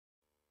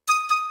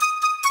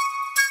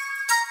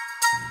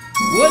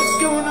What's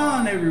going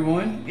on,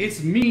 everyone?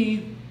 It's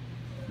me.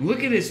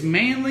 Look at this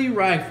manly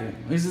rifle.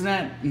 Isn't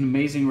that an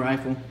amazing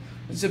rifle?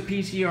 It's a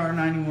PTR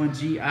 91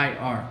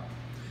 GIR.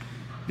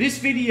 This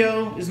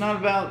video is not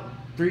about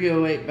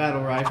 308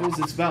 battle rifles,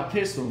 it's about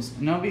pistols.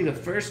 And I'll be the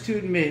first to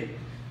admit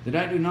that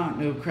I do not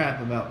know crap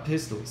about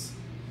pistols.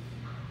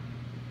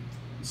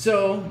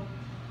 So,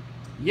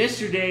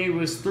 yesterday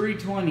was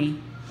 320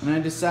 and I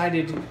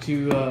decided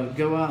to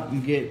go out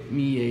and get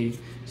me a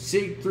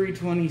SIG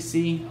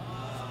 320C.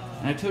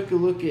 I took a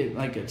look at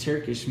like a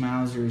Turkish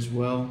Mauser as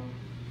well.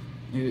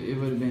 It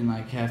would have been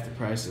like half the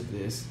price of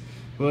this.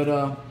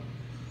 But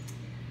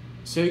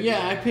so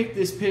yeah, I picked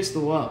this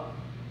pistol up.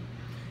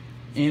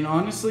 And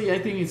honestly, I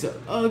think it's the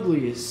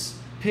ugliest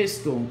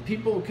pistol.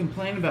 People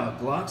complain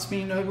about Glocks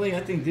being ugly. I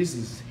think this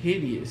is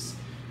hideous.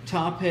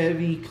 Top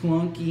heavy,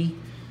 clunky.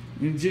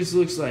 It just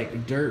looks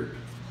like dirt.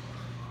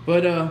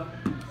 But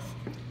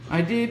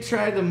I did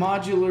try the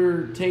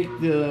modular, take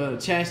the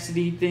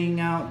chastity thing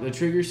out, the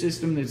trigger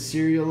system that's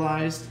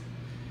serialized,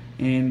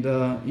 and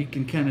you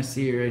can kind of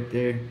see it right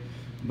there,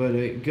 but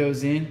it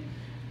goes in.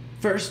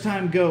 First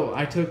time go,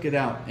 I took it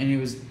out, and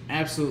it was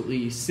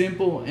absolutely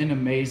simple and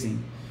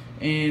amazing.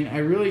 And I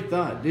really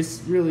thought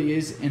this really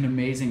is an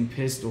amazing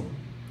pistol,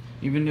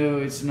 even though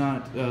it's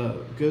not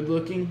good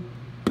looking.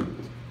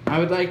 I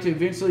would like to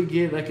eventually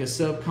get like a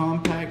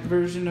subcompact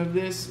version of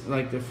this,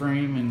 like the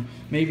frame and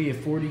maybe a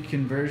 40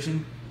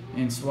 conversion,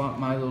 and swap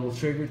my little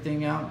trigger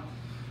thing out.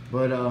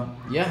 But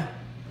yeah,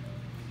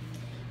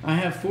 I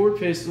have 4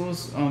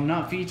 pistols.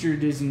 Not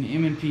featured is an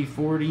M&P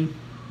 40.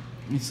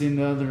 It's in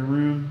the other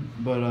room,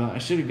 but I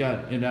should have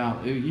got it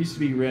out. It used to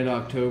be Red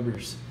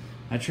October's.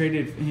 I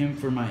traded him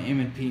for my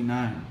M&P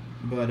 9.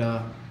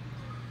 But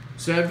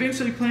so I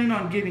eventually plan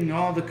on getting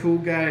all the cool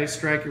guy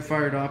striker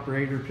fired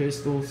operator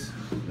pistols,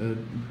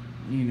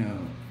 you know,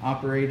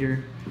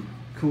 operator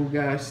cool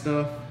guy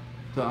stuff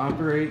to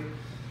operate.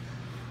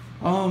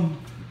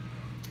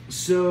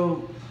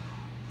 So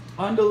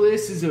on the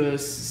list is a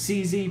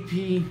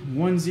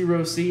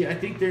CZP10C. I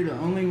think they're the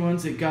only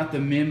ones that got the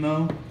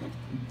memo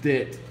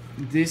that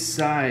this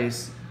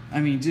size, I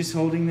mean, just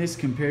holding this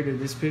compared to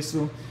this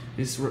pistol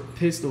is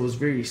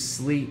very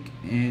sleek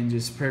and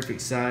just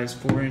perfect size,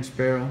 4-inch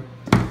barrel.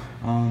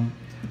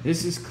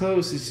 This is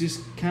close, it's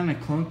just kind of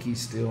clunky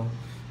still,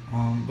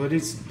 but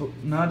it's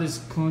not as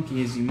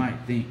clunky as you might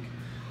think.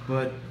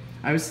 But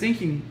I was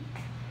thinking,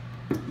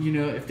 you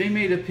know, if they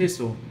made a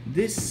pistol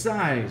this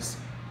size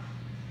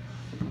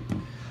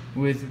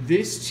with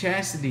this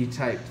chastity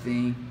type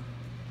thing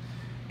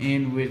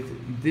and with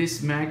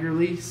this mag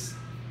release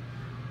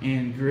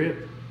and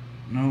grip,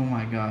 oh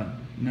my god,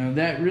 no,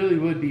 that really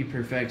would be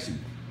perfection.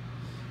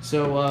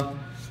 So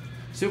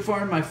so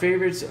far my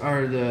favorites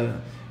are the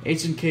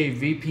H&K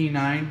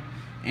VP9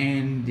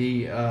 and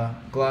the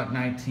Glock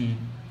 19.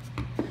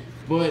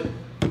 But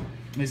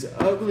as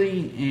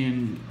ugly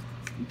and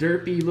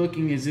derpy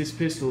looking as this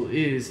pistol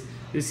is,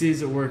 this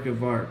is a work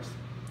of art.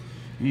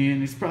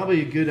 And it's probably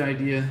a good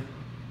idea,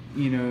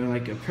 you know,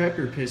 like a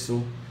prepper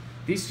pistol.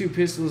 These 2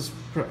 pistols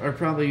are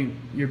probably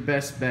your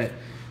best bet.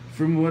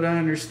 From what I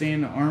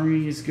understand, the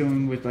Army is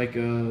going with like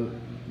a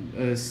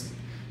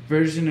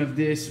version of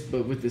this,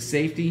 but with the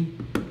safety.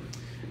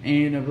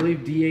 And I believe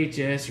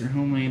DHS or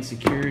Homeland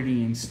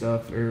Security and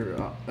stuff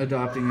are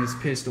adopting this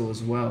pistol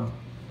as well.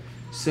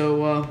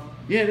 So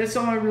yeah, that's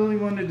all I really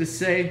wanted to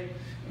say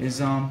is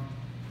I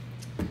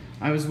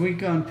was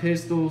weak on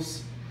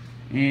pistols,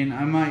 and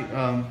I might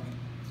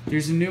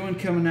there's a new one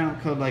coming out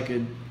called like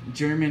a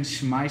German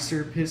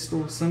Schmeisser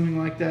pistol, something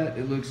like that.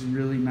 It looks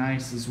really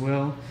nice as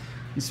well.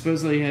 It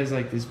supposedly has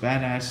like this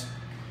badass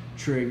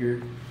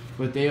trigger,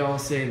 but they all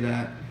say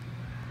that.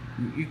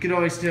 You could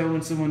always tell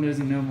when someone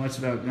doesn't know much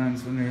about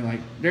guns when they're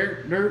like,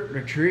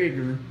 the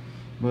trigger.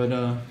 But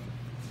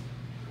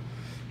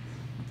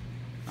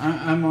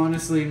I'm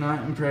honestly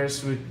not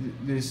impressed with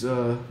this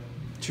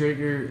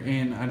trigger,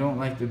 and I don't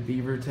like the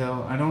beaver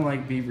tail. I don't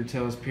like beaver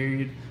tails,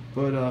 period.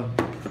 But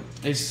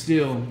it's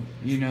still,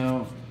 you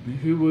know,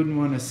 who wouldn't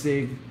want a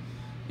SIG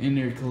in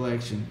their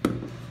collection?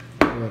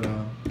 But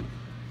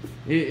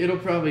it'll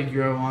probably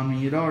grow on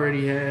me. It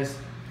already has.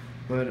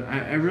 But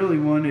I really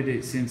wanted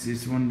it since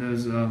it's one of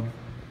those,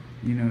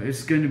 you know,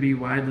 it's going to be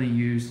widely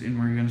used and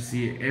we're going to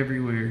see it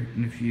everywhere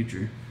in the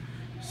future.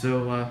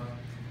 So,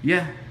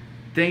 yeah,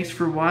 thanks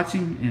for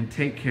watching and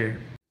take care.